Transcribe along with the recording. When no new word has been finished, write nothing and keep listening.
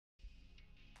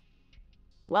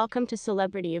Welcome to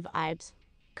Celebrity Vibes.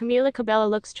 Camila Cabello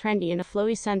looks trendy in a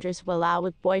flowy Sundress willow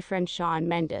with boyfriend Shawn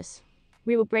Mendes.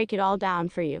 We will break it all down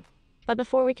for you. But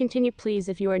before we continue, please,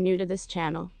 if you are new to this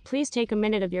channel, please take a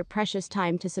minute of your precious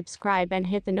time to subscribe and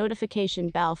hit the notification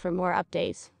bell for more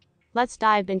updates. Let's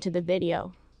dive into the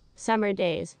video. Summer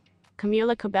days.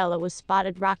 Camila Cabello was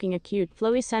spotted rocking a cute,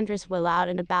 flowy Sundress willow out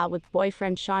and about with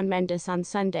boyfriend Shawn Mendes on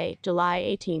Sunday, July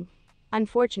 18.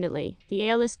 Unfortunately, the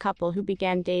A-list couple, who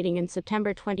began dating in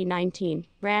September 2019,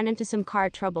 ran into some car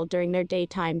trouble during their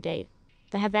daytime date.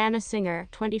 The Havana singer,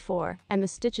 24, and the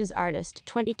Stitches artist,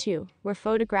 22, were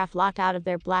photographed locked out of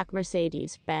their black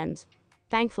Mercedes-Benz.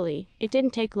 Thankfully, it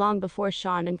didn't take long before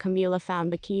Shawn and Camila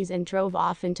found the keys and drove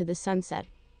off into the sunset.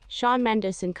 Shawn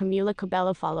Mendes and Camila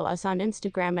Cabello. Follow us on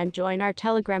Instagram and join our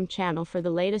Telegram channel for the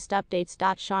latest updates.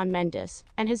 Shawn Mendes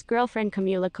and his girlfriend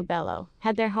Camila Cabello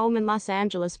had their home in Los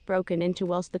Angeles broken into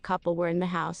whilst the couple were in the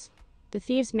house. The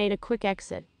thieves made a quick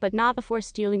exit, but not before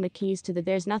stealing the keys to the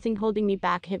 "There's Nothing Holding Me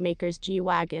Back" hitmaker's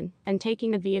G-Wagon, and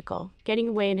taking the vehicle, getting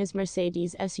away in his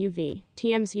Mercedes SUV,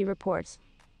 TMZ reports.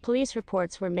 Police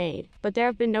reports were made, but there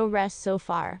have been no arrests so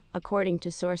far, according to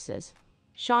sources.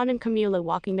 Shawn and Camila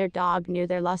walking their dog near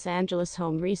their Los Angeles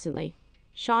home recently.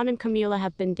 Shawn and Camila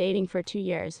have been dating for 2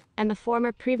 years, and the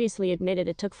former previously admitted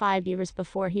it took 5 years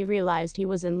before he realized he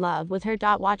was in love with her.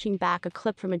 Watching back a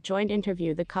clip from a joint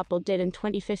interview the couple did in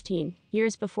 2015,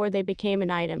 years before they became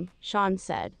an item, Shawn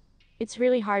said, "It's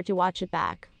really hard to watch it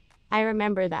back. I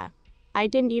remember that. I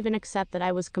didn't even accept that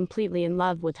I was completely in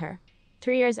love with her.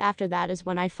 3 years after that is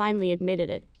when I finally admitted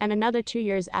it, and another 2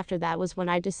 years after that was when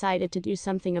I decided to do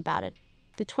something about it."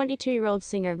 The 22-year-old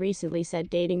singer recently said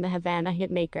dating the Havana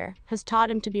hitmaker has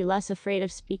taught him to be less afraid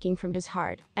of speaking from his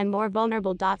heart and more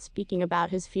vulnerable. Speaking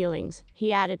about his feelings,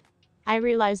 he added, "I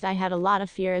realized I had a lot of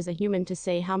fear as a human to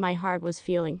say how my heart was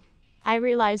feeling. I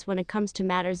realized when it comes to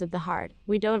matters of the heart,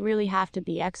 we don't really have to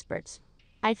be experts.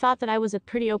 I thought that I was a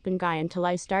pretty open guy until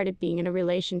I started being in a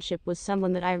relationship with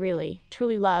someone that I really,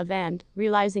 truly love, and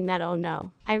realizing that, oh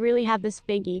no, I really have this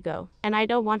big ego, and I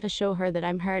don't want to show her that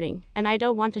I'm hurting, and I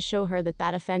don't want to show her that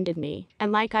that offended me,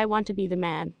 and like I want to be the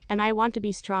man, and I want to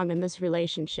be strong in this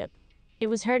relationship. It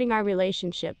was hurting our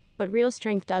relationship, but real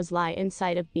strength does lie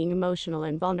inside of being emotional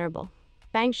and vulnerable."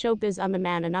 Bang Showbiz. On the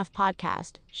Man Enough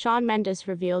podcast, Shawn Mendes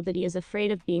revealed that he is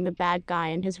afraid of being the bad guy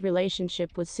in his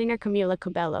relationship with singer Camila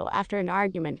Cabello after an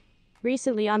argument.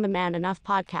 Recently on the Man Enough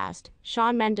podcast,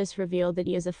 Shawn Mendes revealed that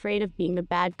he is afraid of being the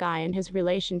bad guy in his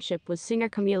relationship with singer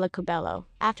Camila Cabello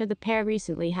after the pair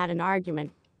recently had an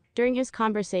argument. During his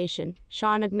conversation,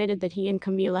 Shawn admitted that he and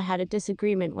Camila had a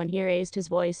disagreement when he raised his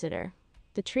voice at her.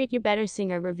 The Treat You Better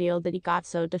singer revealed that he got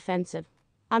so defensive.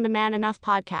 On the Man Enough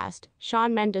podcast,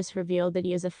 Shawn Mendes revealed that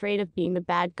he is afraid of being the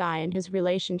bad guy in his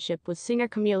relationship with singer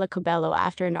Camila Cabello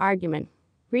after an argument.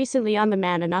 Recently on the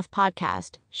Man Enough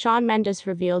podcast, Shawn Mendes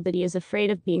revealed that he is afraid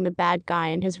of being the bad guy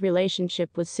in his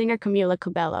relationship with singer Camila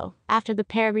Cabello after the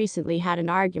pair recently had an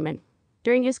argument.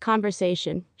 During his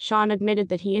conversation, Shawn admitted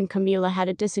that he and Camila had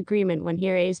a disagreement when he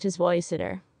raised his voice at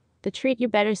her. The Treat You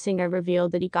Better singer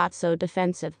revealed that he got so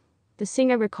defensive. The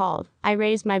singer recalled, "I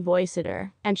raised my voice at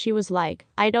her, and she was like,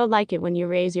 'I don't like it when you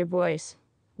raise your voice.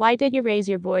 Why did you raise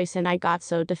your voice?' and I got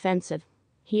so defensive."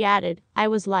 He added, "I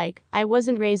was like, I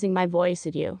wasn't raising my voice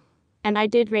at you. And I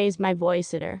did raise my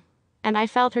voice at her. And I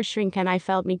felt her shrink and I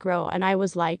felt me grow and I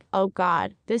was like, oh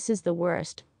God, this is the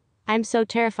worst. I'm so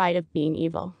terrified of being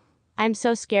evil. I'm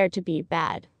so scared to be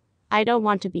bad. I don't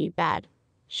want to be bad."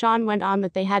 Shawn went on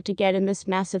that they had to get in this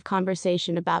massive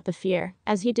conversation about the fear,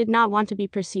 as he did not want to be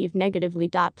perceived negatively.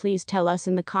 Please tell us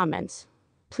in the comments.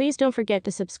 Please don't forget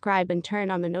to subscribe and turn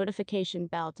on the notification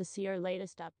bell to see our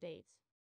latest updates.